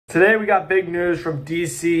Today we got big news from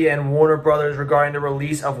DC and Warner Brothers regarding the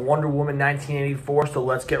release of Wonder Woman 1984, so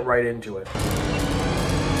let's get right into it.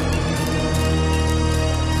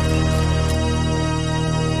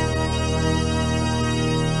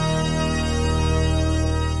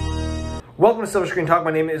 Welcome to Silver Screen Talk. My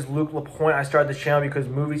name is Luke LaPointe. I started this channel because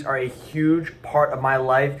movies are a huge part of my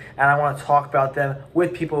life, and I want to talk about them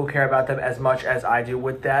with people who care about them as much as I do.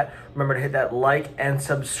 With that, remember to hit that like and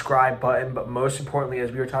subscribe button, but most importantly,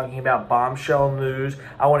 as we were talking about bombshell news,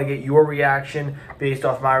 I want to get your reaction based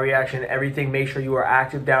off my reaction and everything. Make sure you are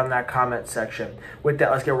active down in that comment section. With that,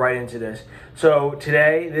 let's get right into this. So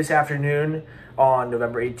today, this afternoon, on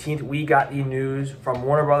November 18th, we got the news from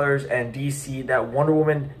Warner Brothers and DC that Wonder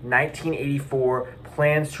Woman 1984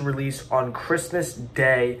 plans to release on Christmas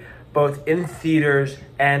Day, both in theaters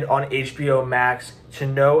and on HBO Max, to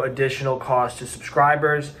no additional cost to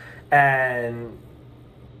subscribers. And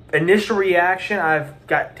initial reaction, I've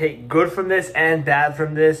got to take good from this and bad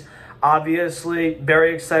from this. Obviously,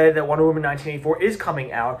 very excited that Wonder Woman 1984 is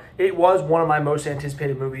coming out. It was one of my most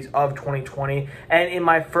anticipated movies of 2020. And in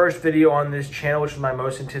my first video on this channel, which was my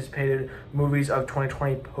most anticipated movies of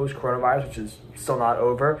 2020 post-coronavirus, which is still not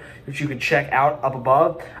over, which you can check out up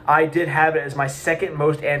above, I did have it as my second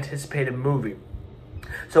most anticipated movie.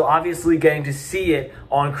 So obviously getting to see it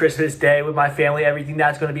on Christmas Day with my family, everything,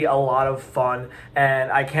 that's going to be a lot of fun.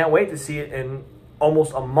 And I can't wait to see it in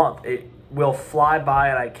almost a month. It will fly by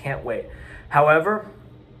and I can't wait. However,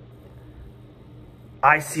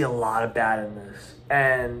 I see a lot of bad in this,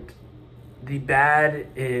 and the bad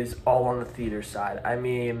is all on the theater side. I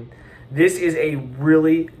mean, this is a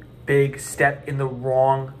really big step in the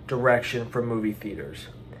wrong direction for movie theaters.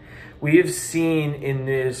 We have seen in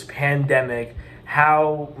this pandemic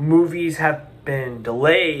how movies have been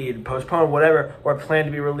delayed, postponed, whatever, or planned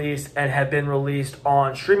to be released and have been released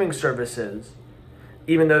on streaming services,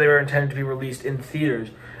 even though they were intended to be released in theaters.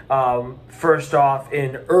 First off,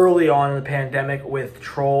 early on in the pandemic with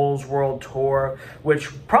Trolls World Tour, which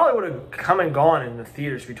probably would have come and gone in the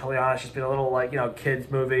theaters, to be totally honest. Just been a little, like, kids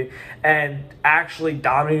movie, and actually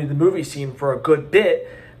dominated the movie scene for a good bit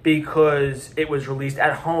because it was released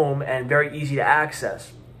at home and very easy to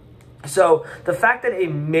access. So the fact that a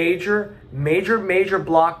major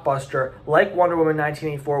blockbuster like Wonder Woman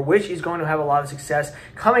 1984, which is going to have a lot of success,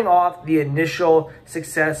 coming off the initial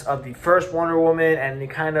success of the first Wonder Woman and the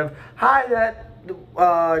kind of high that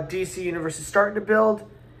DC Universe is starting to build,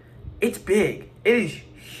 it's big. It is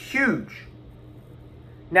huge.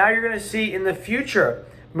 Now you're going to see in the future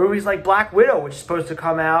movies like Black Widow, which is supposed to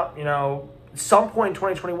come out, some point in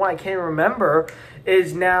 2021, I can't even remember,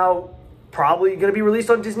 is now probably going to be released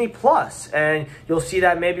on Disney Plus, and you'll see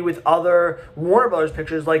that maybe with other Warner Brothers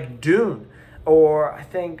pictures like Dune, or I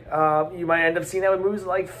think you might end up seeing that with movies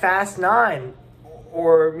like Fast 9,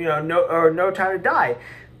 or No Time to Die,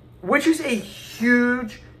 which is a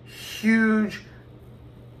huge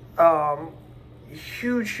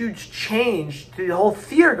change to the whole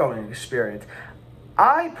theater going experience.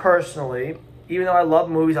 I personally, even though I love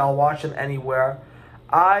movies, I'll watch them anywhere,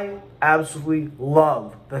 I absolutely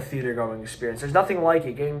love the theater-going experience. There's nothing like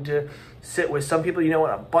it, getting to sit with some people you know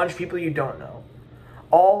and a bunch of people you don't know,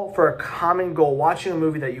 all for a common goal, watching a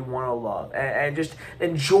movie that you want to love, and just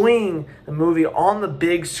enjoying the movie on the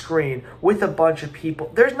big screen with a bunch of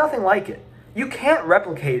people. There's nothing like it. You can't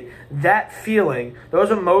replicate that feeling,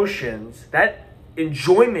 those emotions, that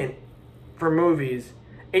enjoyment for movies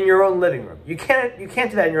in your own living room. You can't do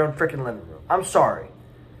that in your own freaking living room. I'm sorry.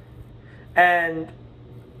 And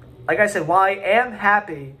like I said, while I am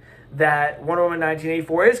happy that Wonder Woman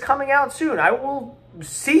 1984 is coming out soon, I will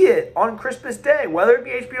see it on Christmas Day, whether it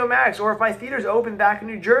be HBO Max or if my theater's open back in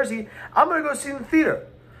New Jersey, I'm going to go see it in the theater.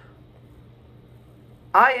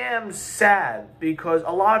 I am sad because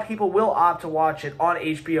a lot of people will opt to watch it on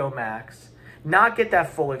HBO Max, not get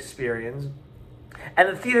that full experience, and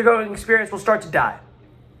the theater-going experience will start to die.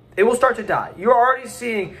 It will start to die. You're already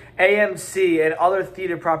seeing AMC and other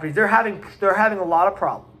theater properties. They're having a lot of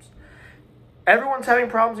problems. Everyone's having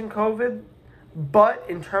problems in COVID, but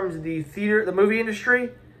in terms of the movie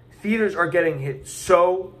industry, theaters are getting hit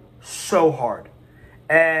so hard.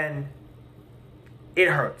 And it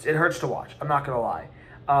hurts. It hurts to watch. I'm not going to lie.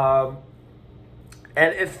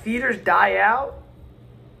 And if theaters die out,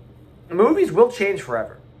 movies will change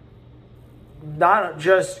forever. Not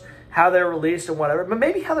just how they're released and whatever, but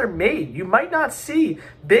maybe how they're made. You might not see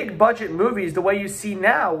big budget movies the way you see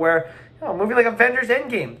now, where a movie like Avengers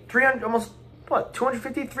Endgame,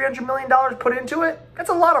 $250–300 million put into it? That's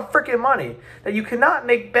a lot of freaking money that you cannot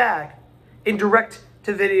make back in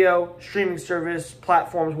direct-to-video, streaming service,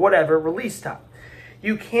 platforms, whatever, release time.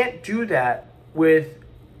 You can't do that with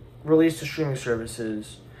released to streaming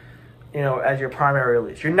services, as your primary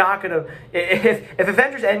release. You're not going to... If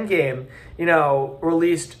Avengers Endgame,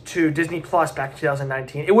 released to Disney Plus back in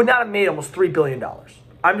 2019, it would not have made almost $3 billion.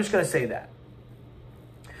 I'm just going to say that.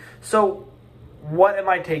 So, what am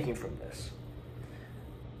I taking from this?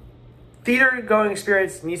 Theater-going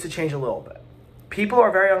experience needs to change a little bit. People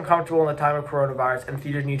are very uncomfortable in the time of coronavirus, and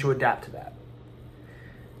theaters need to adapt to that.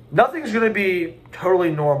 Nothing's going to be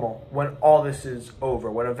totally normal when all this is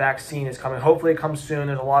over, when a vaccine is coming. Hopefully it comes soon.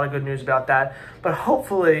 There's a lot of good news about that. But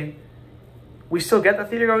hopefully we still get the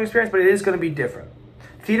theater-going experience, but it is going to be different.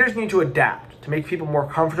 Theaters need to adapt to make people more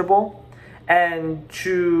comfortable and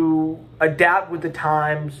to adapt with the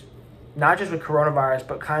times, not just with coronavirus,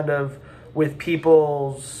 but kind of with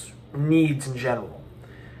people's needs in general.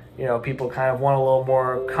 People kind of want a little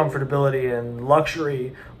more comfortability and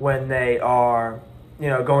luxury when they are...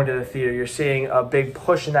 going to the theater. You're seeing a big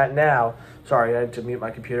push in that now. Sorry, I had to mute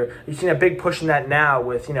my computer. You're seeing a big push in that now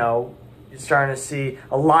with, you're starting to see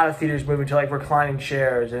a lot of theaters moving to, reclining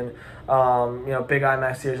chairs and, big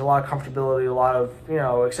IMAX theaters, a lot of comfortability, a lot of,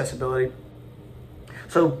 accessibility.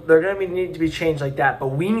 So they're going to need to be changed like that, but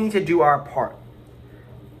we need to do our part.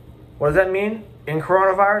 What does that mean? In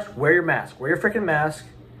coronavirus, wear your mask. Wear your freaking mask.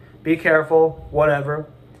 Be careful, whatever.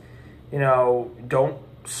 Don't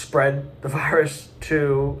spread the virus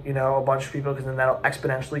to, a bunch of people, because then that'll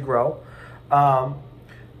exponentially grow.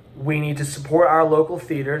 We need to support our local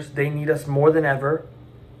theaters. They need us more than ever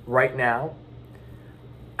right now.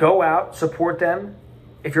 Go out, support them.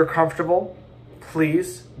 If you're comfortable,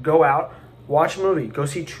 please go out, watch a movie, go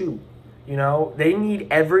see two. They need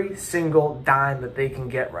every single dime that they can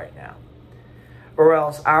get right now. Or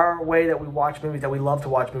else our way that we watch movies, that we love to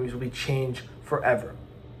watch movies, will be changed forever.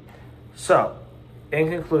 So, in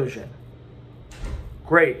conclusion,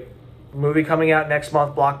 great movie coming out next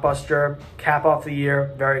month, blockbuster, cap off the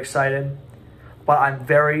year, very excited. But I'm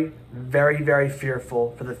very, very, very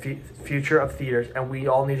fearful for the future of theaters, and we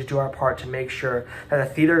all need to do our part to make sure that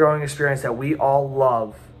the theater-going experience that we all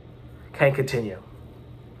love can continue.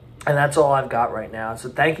 And that's all I've got right now. So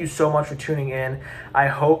thank you so much for tuning in. I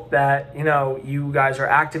hope that, you guys are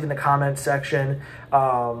active in the comments section.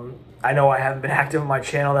 I know I haven't been active on my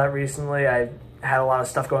channel that recently. I had a lot of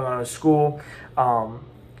stuff going on in school.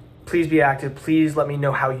 Please be active. Please let me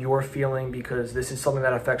know how you're feeling, because this is something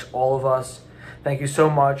that affects all of us. Thank you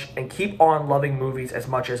so much, and keep on loving movies as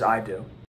much as I do.